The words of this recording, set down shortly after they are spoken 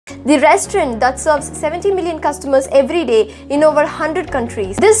The restaurant that serves 70 million customers every day in over 100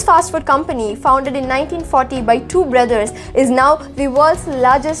 countries. This fast food company, founded in 1940 by two brothers, is now the world's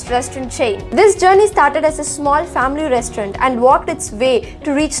largest restaurant chain. This journey started as a small family restaurant and walked its way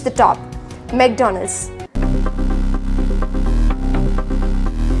to reach the top. McDonald's.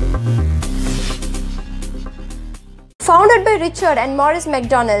 Founded by Richard and Maurice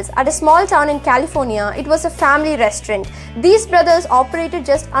McDonald's at a small town in California, it was a family restaurant. These brothers operated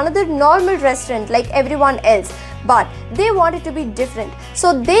just another normal restaurant like everyone else, but they wanted to be different.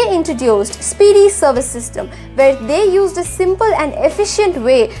 So they introduced Speedy Service System, where they used a simple and efficient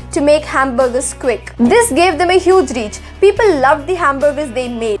way to make hamburgers quick. This gave them a huge reach. People loved the hamburgers they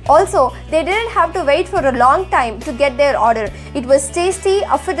made. Also, they didn't have to wait for a long time to get their order. It was tasty,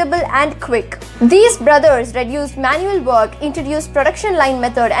 affordable and quick. These brothers reduced manual work, introduced production line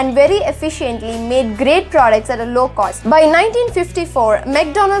method and very efficiently made great products at a low cost. By 1954,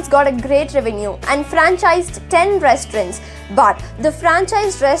 McDonald's got a great revenue and franchised 10 restaurants. But the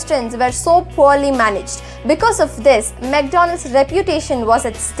franchised restaurants were so poorly managed. Because of this, McDonald's reputation was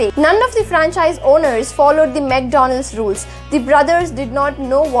at stake. None of the franchise owners followed the McDonald's rules. The brothers did not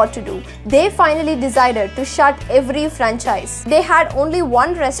know what to do. They finally decided to shut every franchise. They had only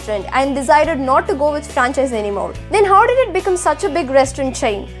one restaurant and decided not to go with franchise anymore. Then how did it become such a big restaurant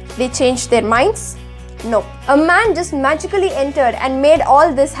chain? They changed their minds? No. A man just magically entered and made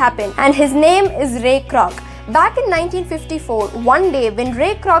all this happen, and his name is Ray Kroc. Back in 1954, one day when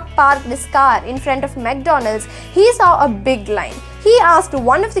Ray Kroc parked his car in front of McDonald's, he saw a big line. He asked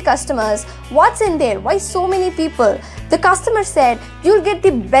one of the customers, "What's in there? Why so many people?" The customer said, "You'll get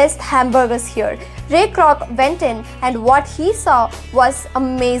the best hamburgers here." Ray Kroc went in and what he saw was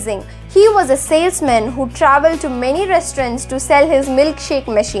amazing. He was a salesman who traveled to many restaurants to sell his milkshake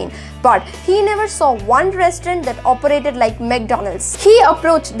machine, but he never saw one restaurant that operated like McDonald's. He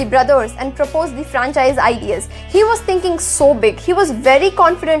approached the brothers and proposed the franchise ideas. He was thinking so big. He was very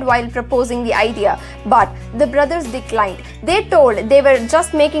confident while proposing the idea, but the brothers declined. They told they were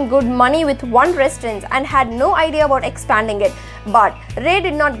just making good money with one restaurant and had no idea about expanding it. But Ray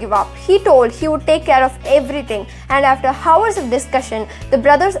did not give up. He told he would take care of everything, and after hours of discussion, the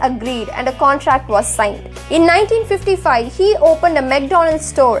brothers agreed and a contract was signed. In 1955, he opened a McDonald's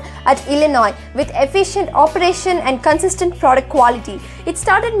store at Illinois with efficient operation and consistent product quality. It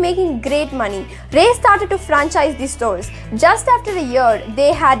started making great money. Ray started to franchise the stores. Just after a year,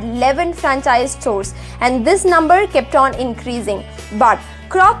 they had 11 franchise stores, and this number kept on increasing. But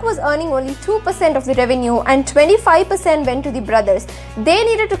Kroc was earning only 2% of the revenue and 25% went to the brothers. They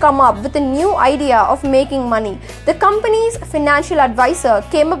needed to come up with a new idea of making money. The company's financial advisor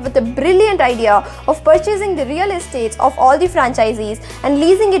came up with a brilliant idea of purchasing the real estates of all the franchisees and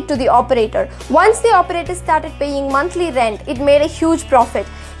leasing it to the operator. Once the operator started paying monthly rent, it made a huge profit.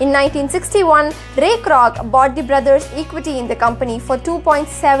 In 1961, Ray Kroc bought the brothers' equity in the company for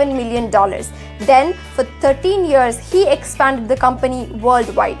 $2.7 million. Then, for 13 years, he expanded the company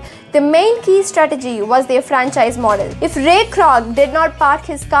worldwide. The main key strategy was their franchise model. If Ray Kroc did not park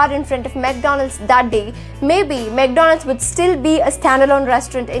his car in front of McDonald's that day, maybe McDonald's would still be a standalone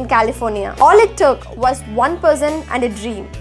restaurant in California. All it took was one person and a dream.